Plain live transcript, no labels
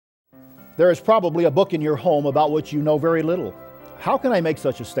There is probably a book in your home about which you know very little. How can I make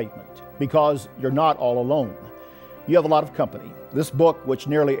such a statement? Because you're not all alone. You have a lot of company. This book, which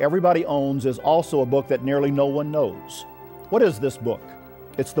nearly everybody owns, is also a book that nearly no one knows. What is this book?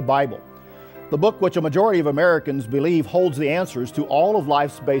 It's the Bible. The book which a majority of Americans believe holds the answers to all of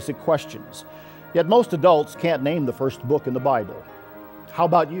life's basic questions. Yet most adults can't name the first book in the Bible. How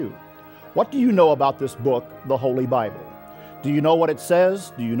about you? What do you know about this book, the Holy Bible? Do you know what it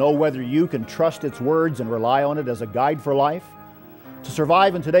says? Do you know whether you can trust its words and rely on it as a guide for life? To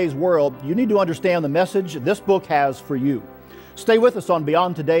survive in today's world, you need to understand the message this book has for you. Stay with us on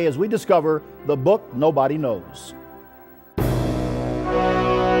Beyond Today as we discover the book nobody knows.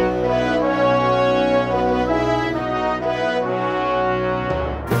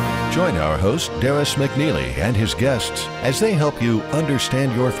 Join our host, Darris McNeely, and his guests as they help you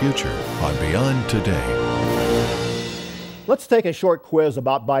understand your future on Beyond Today. Let's take a short quiz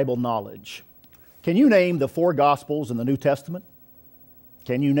about Bible knowledge. Can you name the 4 Gospels in the New Testament?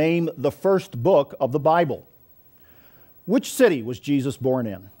 Can you name the first book of the Bible? Which city was Jesus born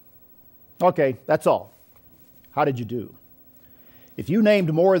in? Okay, that's all. How did you do? If you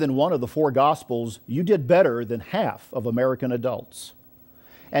named more than one of the 4 Gospels, you did better than half of American adults.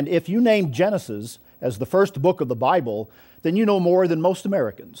 And if you named Genesis as the first book of the Bible, then you know more than most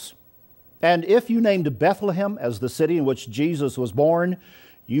Americans. And if you named Bethlehem as the city in which Jesus was born,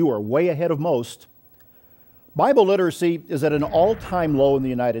 you are way ahead of most. Bible literacy is at an all-time low in the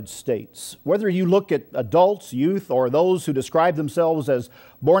United States. Whether you look at adults, youth, or those who describe themselves as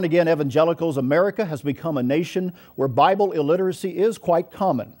born-again evangelicals, America has become a nation where Bible illiteracy is quite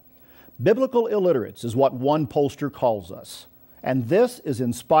common. Biblical illiterates is what one pollster calls us. And this is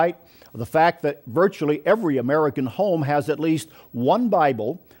in spite of the fact that virtually every American home has at least one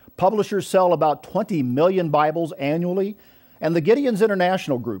Bible. Publishers sell about 20 million Bibles annually, and the Gideon's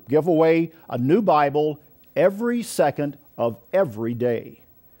International Group give away a new Bible every second of every day.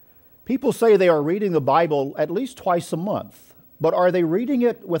 People say they are reading the Bible at least twice a month, but are they reading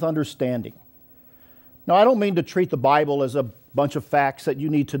it with understanding? Now, I don't mean to treat the Bible as a bunch of facts that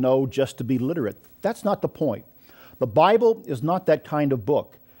you need to know just to be literate. That's not the point. The Bible is not that kind of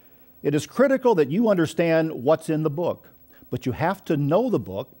book. It is critical that you understand what's in the book, but you have to know the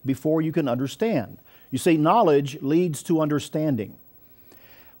book before you can understand. You see, knowledge leads to understanding.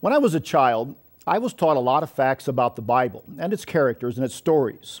 When I was a child, I was taught a lot of facts about the Bible and its characters and its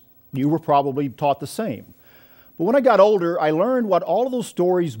stories. You were probably taught the same. But when I got older, I learned what all of those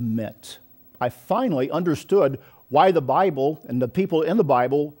stories meant. I finally understood why the Bible and the people in the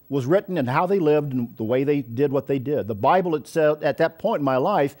Bible was written and how they lived and the way they did what they did. The Bible itself, at that point in my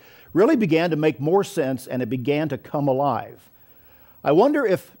life, really began to make more sense and it began to come alive. I wonder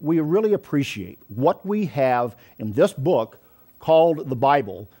if we really appreciate what we have in this book called the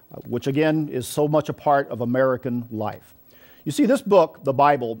Bible, which again is so much a part of American life. You see, this book, the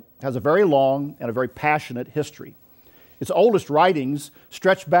Bible, has a very long and a very passionate history. Its oldest writings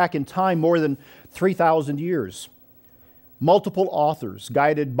stretch back in time more than 3,000 years. Multiple authors,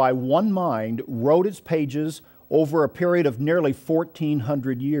 guided by one mind, wrote its pages over a period of nearly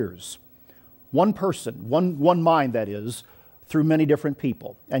 1,400 years. One person, one mind that is, through many different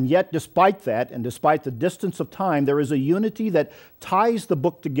people. And yet, despite that, and despite the distance of time, there is a unity that ties the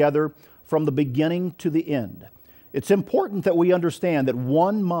book together from the beginning to the end. It's important that we understand that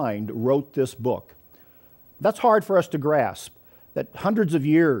one mind wrote this book. That's hard for us to grasp, that hundreds of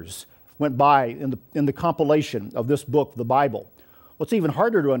years went by in the compilation of this book, the Bible. What's even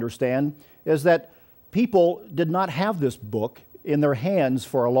harder to understand is that people did not have this book in their hands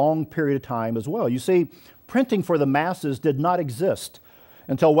for a long period of time as well. You see, printing for the masses did not exist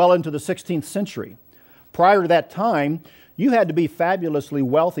until well into the 16th century. Prior to that time, you had to be fabulously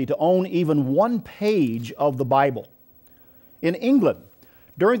wealthy to own even one page of the Bible. In England,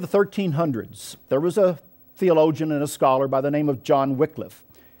 during the 1300s, there was a theologian and a scholar by the name of John Wycliffe.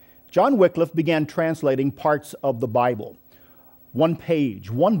 John Wycliffe began translating parts of the Bible, one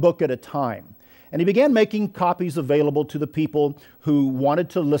page, one book at a time. And he began making copies available to the people who wanted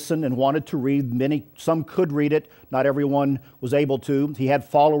to listen and wanted to read. Some could read it. Not everyone was able to. He had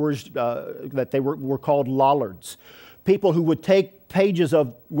followers that they were called lollards, people who would take pages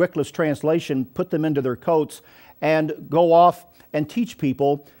of Wycliffe's translation, put them into their coats, and go off and teach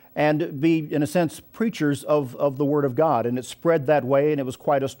people and be, in a sense, preachers of the Word of God. And it spread that way, and it was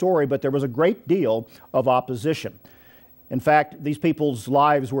quite a story, but there was a great deal of opposition. In fact, these people's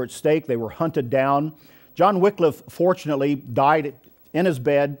lives were at stake. They were hunted down. John Wycliffe, fortunately, died in his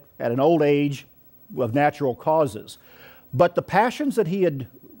bed at an old age of natural causes. But the passions that he had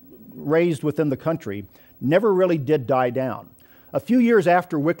raised within the country never really did die down. A few years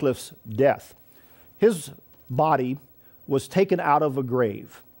after Wycliffe's death, his body was taken out of a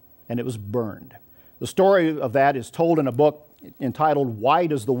grave and it was burned. The story of that is told in a book entitled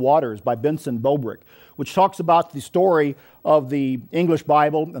Wide as the Waters by Benson Bobrick, which talks about the story of the English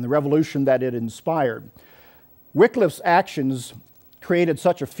Bible and the revolution that it inspired. Wycliffe's actions created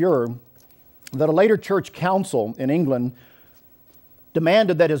such a furor that a later church council in England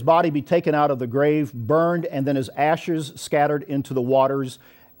demanded that his body be taken out of the grave, burned, and then his ashes scattered into the waters,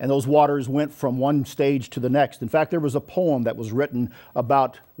 and those waters went from one stage to the next. In fact, there was a poem that was written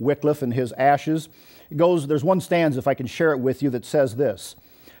about Wycliffe and his ashes. There's one stanza, if I can share it with you, that says this: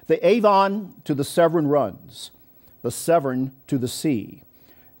 "The Avon to the Severn runs, the Severn to the sea,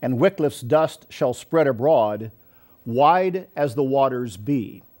 and Wycliffe's dust shall spread abroad, wide as the waters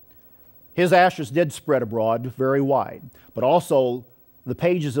be." His ashes did spread abroad very wide, but also the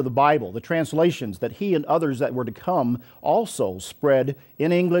pages of the Bible, the translations that he and others that were to come also spread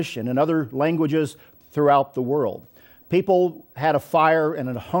in English and in other languages throughout the world. People had a fire and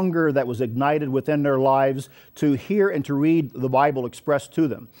a hunger that was ignited within their lives to hear and to read the Bible expressed to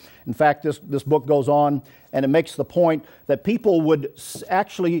them. In fact, this book goes on and it makes the point that people would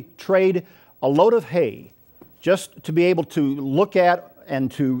actually trade a load of hay just to be able to look at and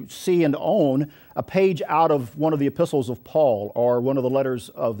to see and own a page out of one of the epistles of Paul or one of the letters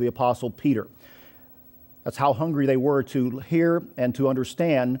of the Apostle Peter. That's how hungry they were to hear and to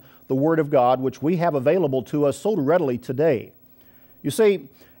understand the Word of God, which we have available to us so readily today. You see,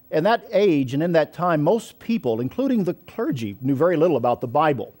 in that age and in that time, most people, including the clergy, knew very little about the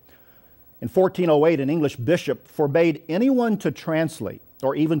Bible. In 1408, an English bishop forbade anyone to translate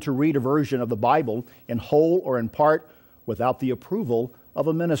or even to read a version of the Bible in whole or in part without the approval of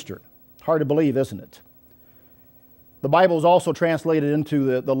a minister. Hard to believe, isn't it? The Bible was also translated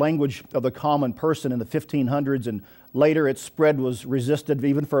into the language of the common person in the 1500s, and later its spread was resisted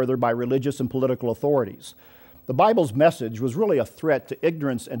even further by religious and political authorities. The Bible's message was really a threat to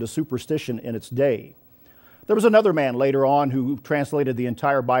ignorance and to superstition in its day. There was another man later on who translated the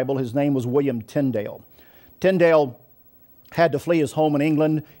entire Bible. His name was William Tyndale. Tyndale had to flee his home in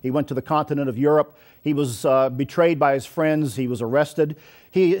England. He went to the continent of Europe. He was betrayed by his friends. He was arrested.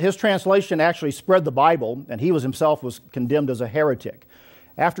 His translation actually spread the Bible, and he himself was condemned as a heretic.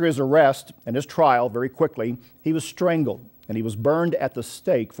 After his arrest and his trial, very quickly, he was strangled, and he was burned at the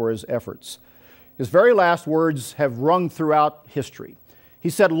stake for his efforts. His very last words have rung throughout history. He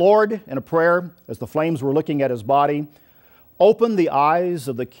said, "Lord," in a prayer, as the flames were licking at his body, "open the eyes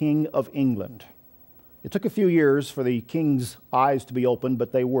of the King of England." It took a few years for the king's eyes to be opened,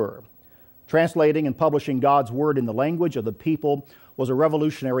 but they were. Translating and publishing God's Word in the language of the people was a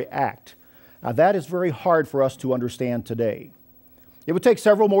revolutionary act. Now, that is very hard for us to understand today. It would take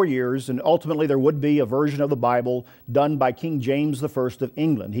several more years, and ultimately there would be a version of the Bible done by King James I of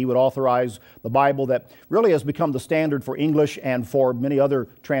England. He would authorize the Bible that really has become the standard for English and for many other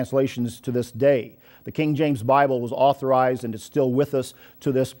translations to this day. The King James Bible was authorized, and it's still with us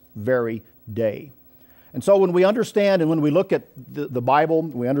to this very day. And so when we understand and when we look at the Bible,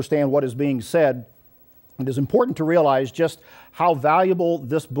 we understand what is being said, it is important to realize just how valuable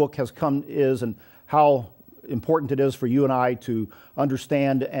this book is and how important it is for you and I to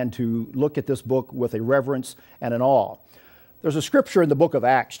understand and to look at this book with a reverence and an awe. There's a scripture in the book of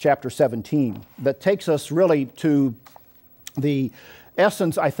Acts, chapter 17, that takes us really to the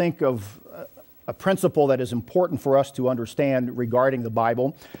essence, I think, of a principle that is important for us to understand regarding the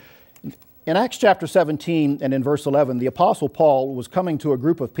Bible. In Acts chapter 17 and in verse 11, the Apostle Paul was coming to a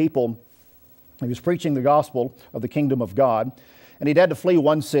group of people. He was preaching the gospel of the kingdom of God, and he'd had to flee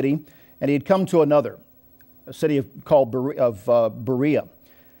one city, and he had come to another, a city called Berea.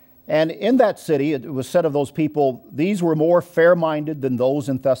 And in that city, it was said of those people, these were more fair-minded than those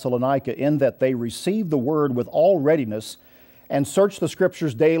in Thessalonica, in that they received the word with all readiness and searched the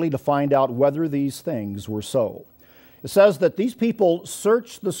Scriptures daily to find out whether these things were so. It says that these people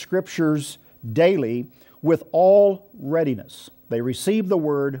searched the Scriptures daily with all readiness. They received the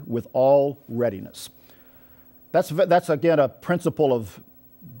word with all readiness. That's again a principle of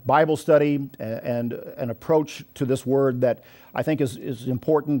Bible study and an approach to this word that I think is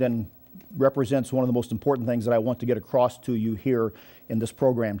important and represents one of the most important things that I want to get across to you here in this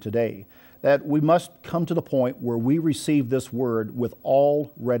program today. That we must come to the point where we receive this word with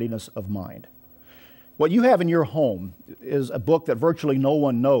all readiness of mind. What you have in your home is a book that virtually no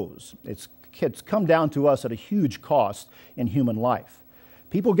one knows. It's come down to us at a huge cost in human life.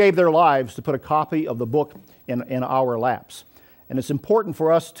 People gave their lives to put a copy of the book in our laps. And it's important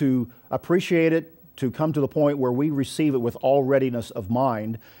for us to appreciate it, to come to the point where we receive it with all readiness of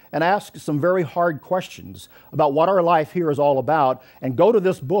mind and ask some very hard questions about what our life here is all about, and go to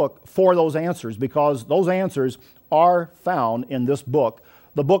this book for those answers, because those answers are found in this book,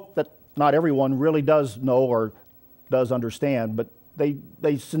 the book that not everyone really does know or does understand, but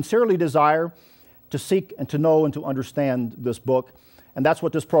they sincerely desire to seek and to know and to understand this book. And that's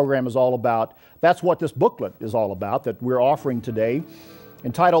what this program is all about. That's what this booklet is all about that we're offering today,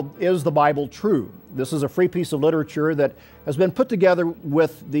 entitled, Is the Bible True? This is a free piece of literature that has been put together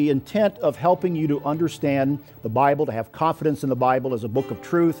with the intent of helping you to understand the Bible, to have confidence in the Bible as a book of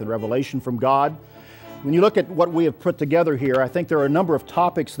truth and revelation from God. When you look at what we have put together here, I think there are a number of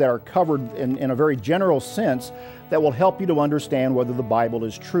topics that are covered in a very general sense that will help you to understand whether the Bible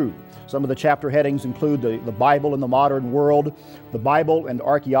is true. Some of the chapter headings include the Bible in the modern world, the Bible and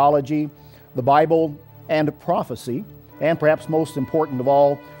archaeology, the Bible and prophecy, and perhaps most important of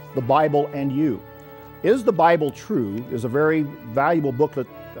all, the Bible and you. Is the Bible True is a very valuable booklet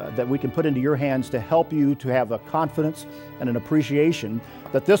that we can put into your hands to help you to have a confidence and an appreciation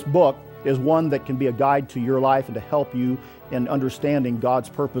that this book is one that can be a guide to your life and to help you in understanding God's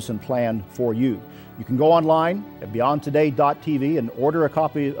purpose and plan for you. You can go online at beyondtoday.tv and order a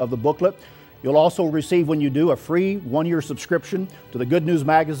copy of the booklet. You'll also receive, when you do, a free one-year subscription to the Good News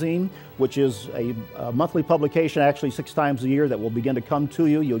Magazine, which is a monthly publication, actually 6 times a year, that will begin to come to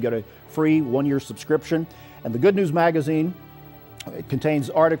you. You'll get a free one-year subscription. And the Good News Magazine, it contains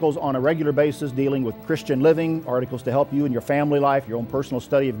articles on a regular basis dealing with Christian living, articles to help you in your family life, your own personal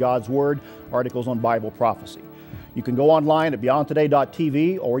study of God's Word, articles on Bible prophecy. You can go online at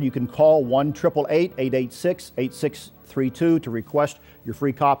beyondtoday.tv, or you can call 1-888-886-8632 to request your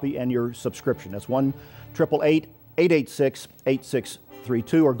free copy and your subscription. That's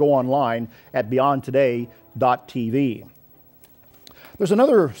 1-888-886-8632, or go online at beyondtoday.tv. There's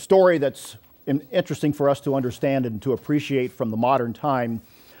another story that's interesting for us to understand and to appreciate from the modern time.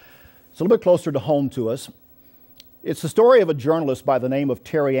 It's a little bit closer to home to us. It's the story of a journalist by the name of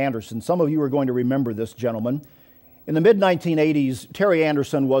Terry Anderson. Some of you are going to remember this gentleman. In the mid-1980s, Terry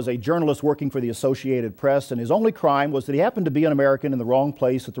Anderson was a journalist working for the Associated Press, and his only crime was that he happened to be an American in the wrong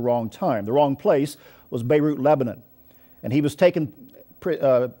place at the wrong time. The wrong place was Beirut, Lebanon. And he was taken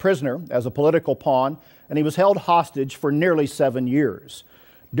prisoner as a political pawn, and he was held hostage for nearly 7 years.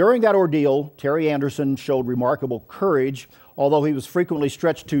 During that ordeal, Terry Anderson showed remarkable courage, although he was frequently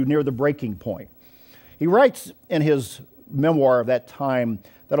stretched to near the breaking point. He writes in his memoir of that time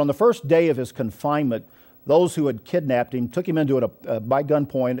that on the first day of his confinement, those who had kidnapped him took him into by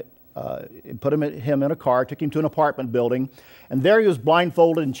gunpoint, put him in a car, took him to an apartment building, and there he was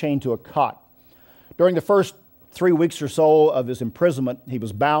blindfolded and chained to a cot. During the first 3 weeks or so of his imprisonment, he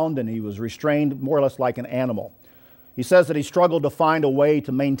was bound and he was restrained more or less like an animal. He says that he struggled to find a way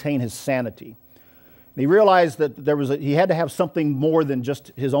to maintain his sanity. He realized that he had to have something more than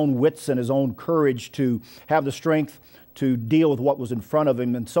just his own wits and his own courage to have the strength to deal with what was in front of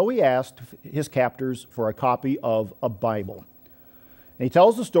him. And so he asked his captors for a copy of a Bible. And he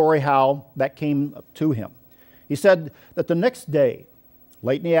tells the story how that came to him. He said that the next day,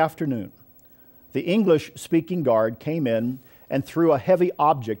 late in the afternoon, the English-speaking guard came in and threw a heavy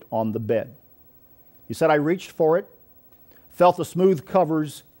object on the bed. He said, I reached for it, felt the smooth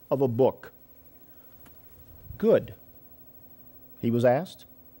covers of a book. Good, he was asked,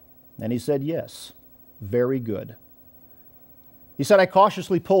 and he said, yes, very good. He said, I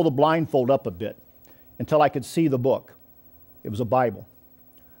cautiously pulled the blindfold up a bit until I could see the book. It was a Bible,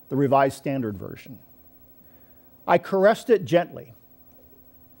 the Revised Standard Version. I caressed it gently.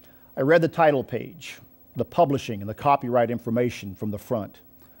 I read the title page, the publishing and the copyright information from the front.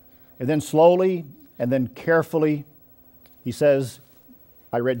 And then slowly and then carefully, he says,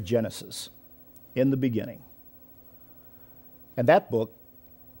 I read Genesis, in the beginning. And that book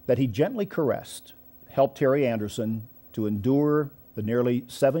that he gently caressed helped Terry Anderson to endure the nearly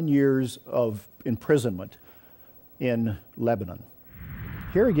 7 years of imprisonment in Lebanon.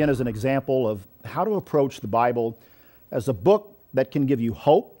 Here again is an example of how to approach the Bible as a book that can give you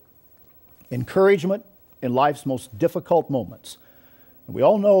hope, encouragement in life's most difficult moments. And we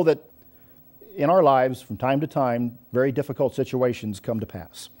all know that in our lives, from time to time, very difficult situations come to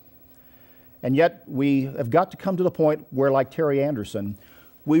pass. And yet, we have got to come to the point where, like Terry Anderson,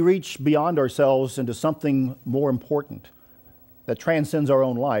 we reach beyond ourselves into something more important that transcends our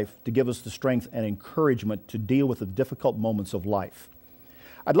own life to give us the strength and encouragement to deal with the difficult moments of life.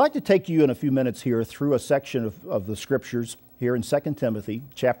 I'd like to take you in a few minutes here through a section of the Scriptures here in 2 Timothy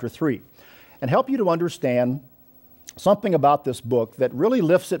chapter 3 and help you to understand something about this book that really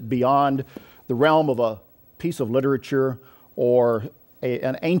lifts it beyond the realm of a piece of literature or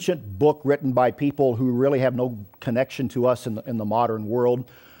an ancient book written by people who really have no connection to us in the modern world.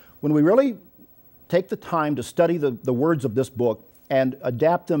 When we really take the time to study the words of this book and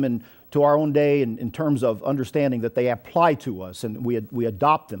adapt them to our own day in terms of understanding that they apply to us and we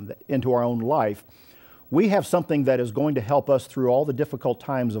adopt them into our own life, we have something that is going to help us through all the difficult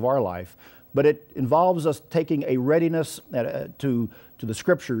times of our life. But it involves us taking a readiness to the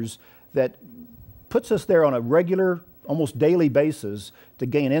Scriptures that puts us there on a regular, almost daily basis to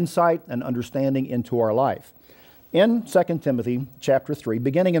gain insight and understanding into our life. In 2 Timothy chapter 3,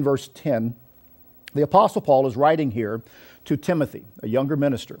 beginning in verse 10, the Apostle Paul is writing here to Timothy, a younger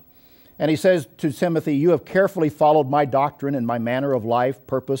minister. And he says to Timothy, "You have carefully followed my doctrine and my manner of life,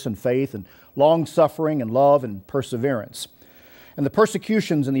 purpose and faith, and long-suffering and love and perseverance. And the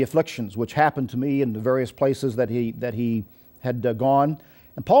persecutions and the afflictions which happened to me in the various places that he had gone."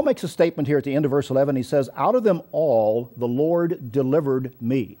 And Paul makes a statement here at the end of verse 11. He says, "Out of them all the Lord delivered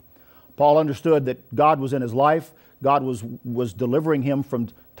me." Paul understood that God was in his life. God was delivering him from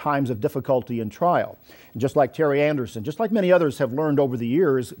times of difficulty and trial. And just like Terry Anderson, just like many others have learned over the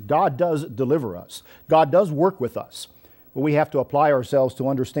years, God does deliver us. God does work with us. But we have to apply ourselves to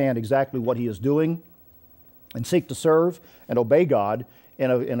understand exactly what He is doing and seek to serve and obey God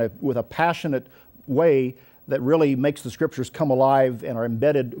with a passionate way that really makes the Scriptures come alive and are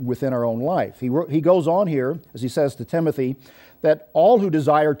embedded within our own life. He goes on here, as he says to Timothy, that all who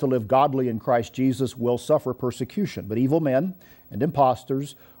desire to live godly in Christ Jesus will suffer persecution, but evil men and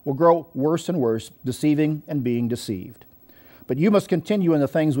impostors will grow worse and worse, deceiving and being deceived. But you must continue in the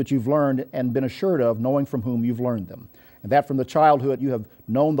things which you've learned and been assured of, knowing from whom you've learned them, and that from the childhood you have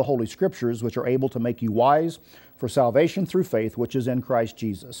known the Holy Scriptures, which are able to make you wise for salvation through faith, which is in Christ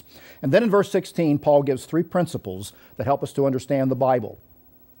Jesus. And then in verse 16, Paul gives 3 principles that help us to understand the Bible.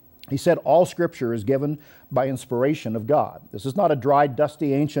 He said, all Scripture is given by inspiration of God. This is not a dry,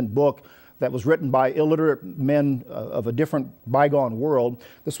 dusty, ancient book that was written by illiterate men of a different bygone world.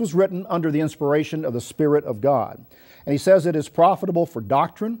 This was written under the inspiration of the Spirit of God. And he says it is profitable for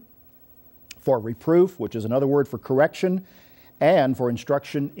doctrine, for reproof, which is another word for correction, and for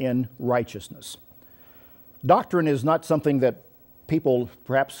instruction in righteousness. Doctrine is not something that people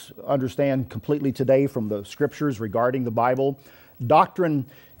perhaps understand completely today from the Scriptures regarding the Bible. Doctrine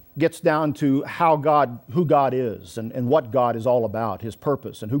gets down to who God is and what God is all about, His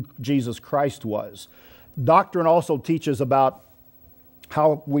purpose, and who Jesus Christ was. Doctrine also teaches about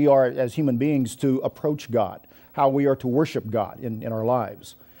how we are as human beings to approach God, how we are to worship God in our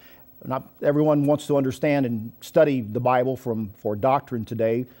lives. Not everyone wants to understand and study the Bible for doctrine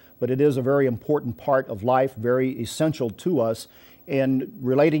today, but it is a very important part of life, very essential to us in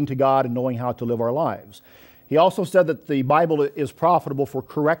relating to God and knowing how to live our lives. He also said that the Bible is profitable for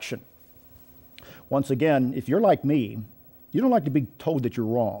correction. Once again, if you're like me, you don't like to be told that you're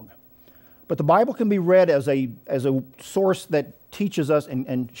wrong. But the Bible can be read as a source that teaches us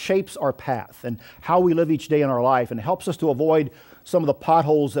and shapes our path and how we live each day in our life and helps us to avoid some of the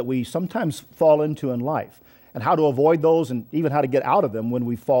potholes that we sometimes fall into in life and how to avoid those and even how to get out of them when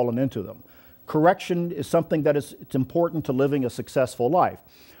we've fallen into them. Correction is something that it's important to living a successful life,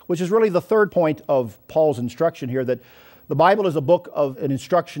 which is really the third point of Paul's instruction here, that the Bible is a book of an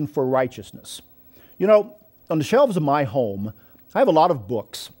instruction for righteousness. You know, on the shelves of my home, I have a lot of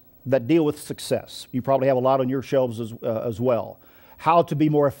books that deal with success. You probably have a lot on your shelves as well. How to be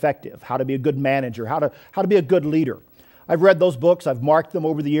more effective, how to be a good manager, how to be a good leader. I've read those books, I've marked them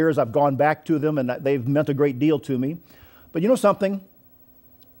over the years, I've gone back to them, and they've meant a great deal to me. But you know something?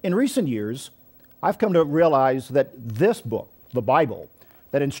 In recent years, I've come to realize that this book, the Bible,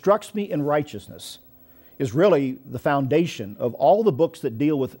 that instructs me in righteousness, is really the foundation of all the books that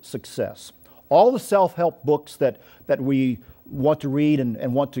deal with success. All the self-help books that we want to read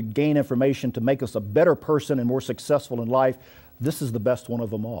and want to gain information to make us a better person and more successful in life, this is the best one of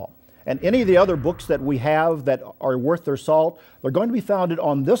them all. And any of the other books that we have that are worth their salt, they're going to be founded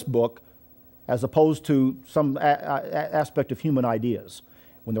on this book as opposed to some aspect of human ideas.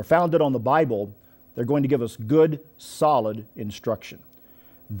 When they're founded on the Bible, they're going to give us good, solid instruction.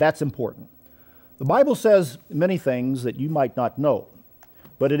 That's important. The Bible says many things that you might not know,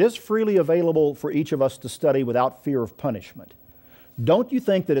 but it is freely available for each of us to study without fear of punishment. Don't you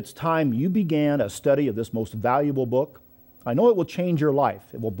think that it's time you began a study of this most valuable book? I know it will change your life.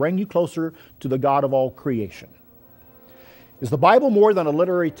 It will bring you closer to the God of all creation. Is the Bible more than a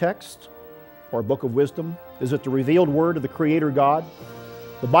literary text or a book of wisdom? Is it the revealed word of the Creator God?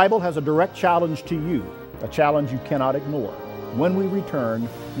 The Bible has a direct challenge to you, a challenge you cannot ignore. When we return,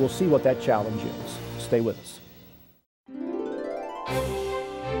 we'll see what that challenge is. Stay with us.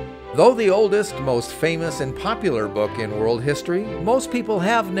 Though the oldest, most famous, and popular book in world history, most people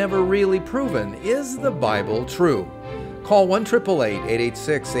have never really proven, is the Bible true? Call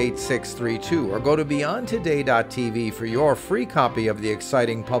 1-888-886-8632 or go to BeyondToday.tv for your free copy of the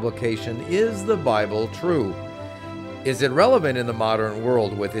exciting publication, Is the Bible True? Is it relevant in the modern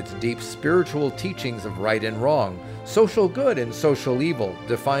world with its deep spiritual teachings of right and wrong, social good and social evil,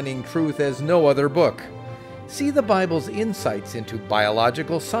 defining truth as no other book? See the Bible's insights into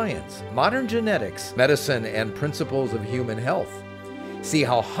biological science, modern genetics, medicine, and principles of human health. See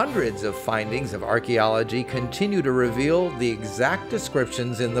how hundreds of findings of archaeology continue to reveal the exact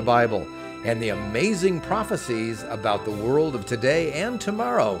descriptions in the Bible and the amazing prophecies about the world of today and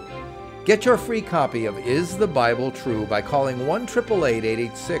tomorrow. Get your free copy of Is the Bible True by calling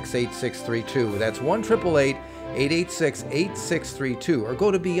 1-888-886-8632. That's 1-888-886-8632 or go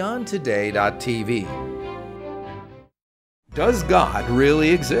to BeyondToday.tv. Does God really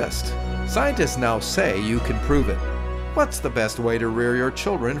exist? Scientists now say you can prove it. What's the best way to rear your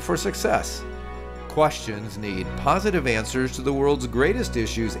children for success? Questions need positive answers to the world's greatest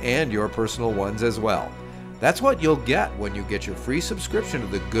issues and your personal ones as well. That's what you'll get when you get your free subscription to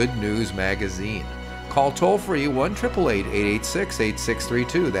the Good News Magazine. Call toll-free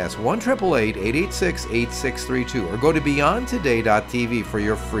 1-888-886-8632. That's 1-888-886-8632 or go to BeyondToday.tv for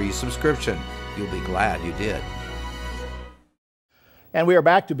your free subscription. You'll be glad you did. And we are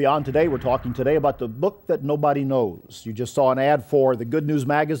back to Beyond Today. We're talking today about the book that nobody knows. You just saw an ad for the Good News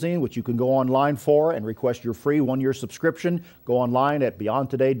Magazine, which you can go online for and request your free one-year subscription. Go online at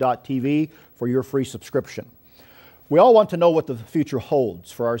BeyondToday.tv for your free subscription. We all want to know what the future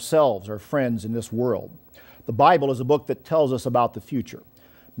holds for ourselves, our friends in this world. The Bible is a book that tells us about the future.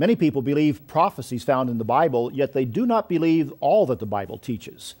 Many people believe prophecies found in the Bible, yet they do not believe all that the Bible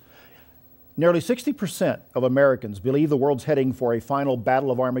teaches. Nearly 60% of Americans believe the world's heading for a final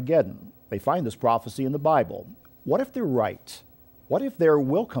battle of Armageddon. They find this prophecy in the Bible. What if they're right? What if there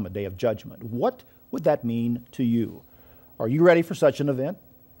will come a day of judgment? What would that mean to you? Are you ready for such an event?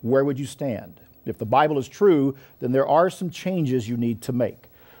 Where would you stand? If the Bible is true, then there are some changes you need to make.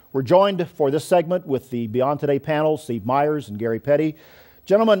 We're joined for this segment with the Beyond Today panel, Steve Myers and Gary Petty.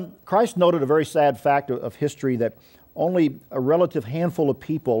 Gentlemen, Christ noted a very sad fact of history that only a relative handful of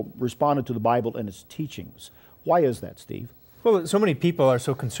people responded to the Bible and its teachings. Why is that, Steve? Well, so many people are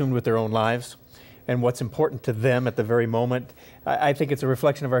so consumed with their own lives and what's important to them at the very moment. I think it's a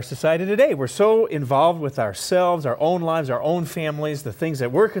reflection of our society today. We're so involved with ourselves, our own lives, our own families, the things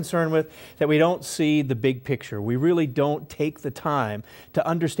that we're concerned with, that we don't see the big picture. We really don't take the time to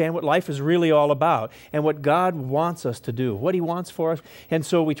understand what life is really all about and what God wants us to do, what He wants for us. And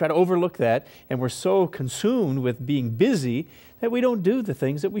so we try to overlook that, and we're so consumed with being busy that we don't do the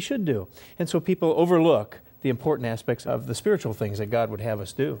things that we should do. And so people overlook the important aspects of the spiritual things that God would have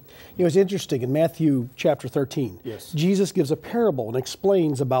us do. You know, it's interesting, in Matthew chapter 13, Jesus gives a parable and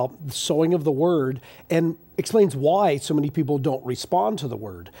explains about the sowing of the word and explains why so many people don't respond to the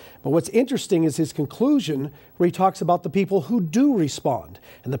word. But what's interesting is his conclusion, where he talks about the people who do respond.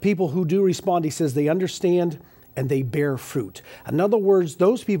 And the people who do respond, he says, they understand and they bear fruit. In other words,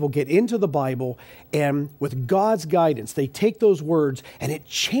 those people get into the Bible, and with God's guidance, they take those words and it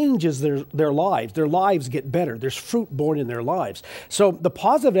changes their lives. Their lives get better. There's fruit born in their lives. So the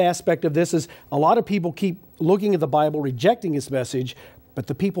positive aspect of this is a lot of people keep looking at the Bible, rejecting its message, but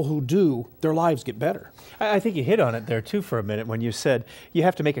the people who do, their lives get better. I think you hit on it there too for a minute when you said you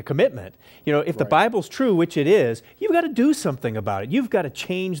have to make a commitment. You know, if the Bible's true, which it is, you've got to do something about it. You've got to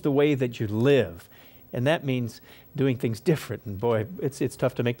change the way that you live. And that means doing things different. And boy, it's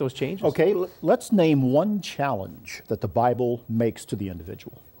tough to make those changes. Okay, let's name one challenge that the Bible makes to the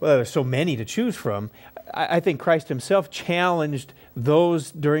individual. Well, there's so many to choose from. I think Christ Himself challenged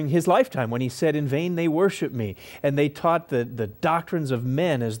those during His lifetime when He said, "In vain they worship me." And they taught the doctrines of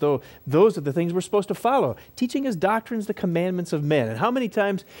men as though those are the things we're supposed to follow. Teaching His doctrines, the commandments of men. And how many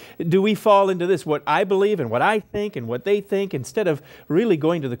times do we fall into this, what I believe and what I think and what they think, instead of really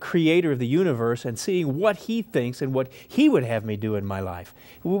going to the Creator of the universe and seeing what He thinks and what He would have me do in my life?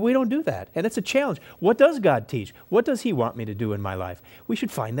 We don't do that. And it's a challenge. What does God teach? What does He want me to do in my life? We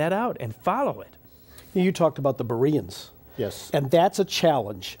should find that out and follow it. You talked about the Bereans. Yes. And that's a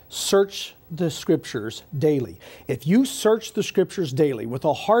challenge. Search the Scriptures daily. If you search the Scriptures daily with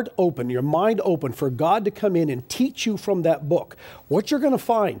a heart open, your mind open for God to come in and teach you from that book, what you're going to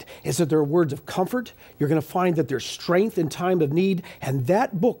find is that there are words of comfort. You're going to find that there's strength in time of need, and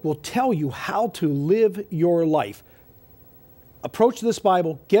that book will tell you how to live your life. Approach this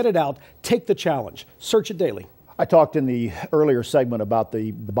Bible, get it out, take the challenge, search it daily. I talked in the earlier segment about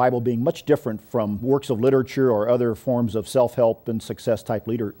the Bible being much different from works of literature or other forms of self-help and success type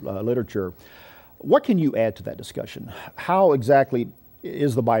literature. What can you add to that discussion? How exactly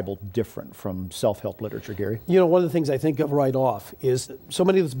is the Bible different from self-help literature, Gary? You know, one of the things I think of right off is so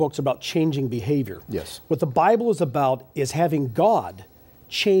many of those books are about changing behavior. Yes. What the Bible is about is having God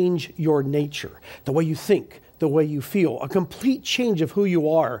change your nature, the way you think, the way you feel, a complete change of who you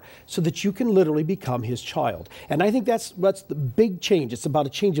are so that you can literally become his child. And I think that's the big change. It's about a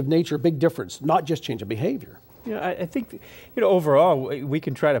change of nature, a big difference, not just change of behavior. You know, I think, overall, we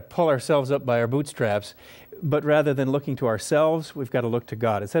can try to pull ourselves up by our bootstraps, but rather than looking to ourselves, we've got to look to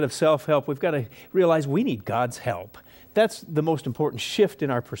God. Instead of self-help, we've got to realize we need God's help. That's the most important shift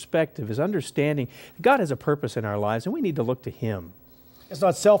in our perspective, is understanding God has a purpose in our lives, and we need to look to him. It's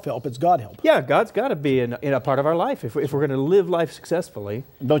not self-help, it's God-help. Yeah, God's got to be in a part of our life if we're going to live life successfully.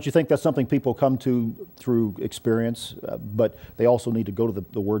 Don't you think that's something people come to through experience, but they also need to go to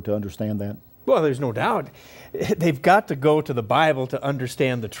the Word to understand that? Well, there's no doubt. They've got to go to the Bible to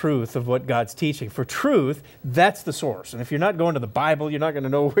understand the truth of what God's teaching. For truth, that's the source. And if you're not going to the Bible, you're not going to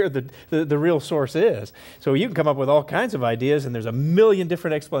know where the real source is. So you can come up with all kinds of ideas, and there's a million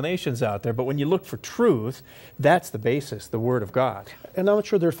different explanations out there. But when you look for truth, that's the basis, the Word of God. And I'm not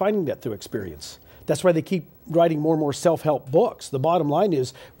sure they're finding that through experience. That's why they keep writing more and more self-help books. The bottom line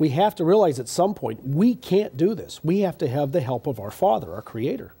is we have to realize at some point we can't do this. We have to have the help of our Father, our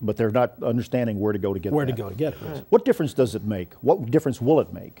Creator. But they're not understanding where to go to get Where that. to go to get it. Right. What difference does it make? What difference will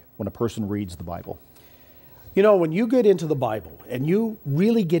it make when a person reads the Bible? You know, when you get into the Bible and you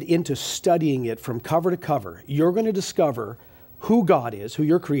really get into studying it from cover to cover, you're going to discover who God is, who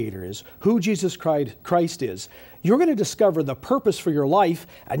your Creator is, who Jesus Christ is. You're going to discover the purpose for your life,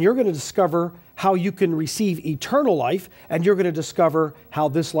 and you're going to discover how you can receive eternal life, and you're going to discover how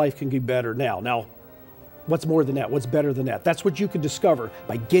this life can be better now. Now, what's more than that? What's better than that? That's what you can discover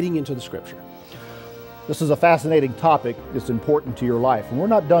by getting into the Scripture. This is a fascinating topic that's important to your life, and we're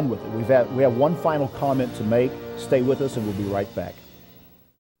not done with it. We have one final comment to make. Stay with us, and we'll be right back.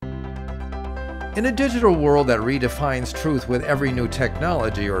 In a digital world that redefines truth with every new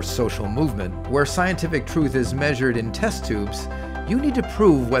technology or social movement, where scientific truth is measured in test tubes, you need to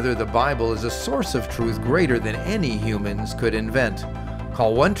prove whether the Bible is a source of truth greater than any humans could invent.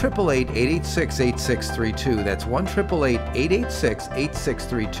 Call 1-888-886-8632. That's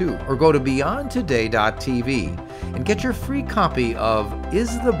 1-888-886-8632. Or go to beyondtoday.tv and get your free copy of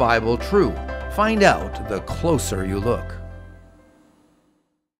Is the Bible True? Find out the closer you look.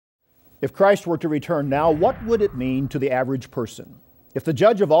 If Christ were to return now, what would it mean to the average person? If the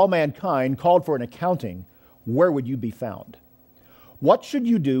judge of all mankind called for an accounting, where would you be found? What should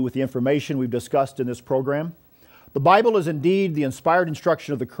you do with the information we've discussed in this program? The Bible is indeed the inspired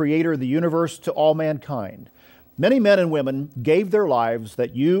instruction of the Creator of the universe to all mankind. Many men and women gave their lives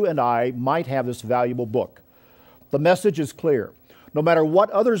that you and I might have this valuable book. The message is clear. No matter what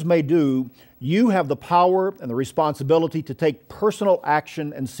others may do, you have the power and the responsibility to take personal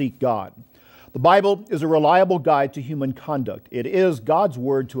action and seek God. The Bible is a reliable guide to human conduct. It is God's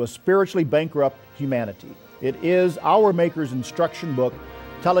word to a spiritually bankrupt humanity. It is our Maker's instruction book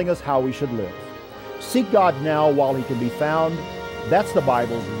telling us how we should live. Seek God now while He can be found. That's the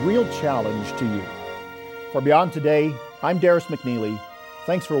Bible's real challenge to you. For Beyond Today, I'm Darris McNeely.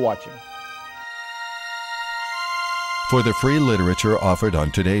 Thanks for watching. For the free literature offered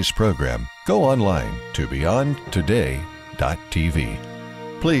on today's program, go online to beyondtoday.tv.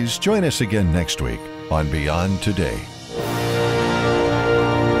 Please join us again next week on Beyond Today.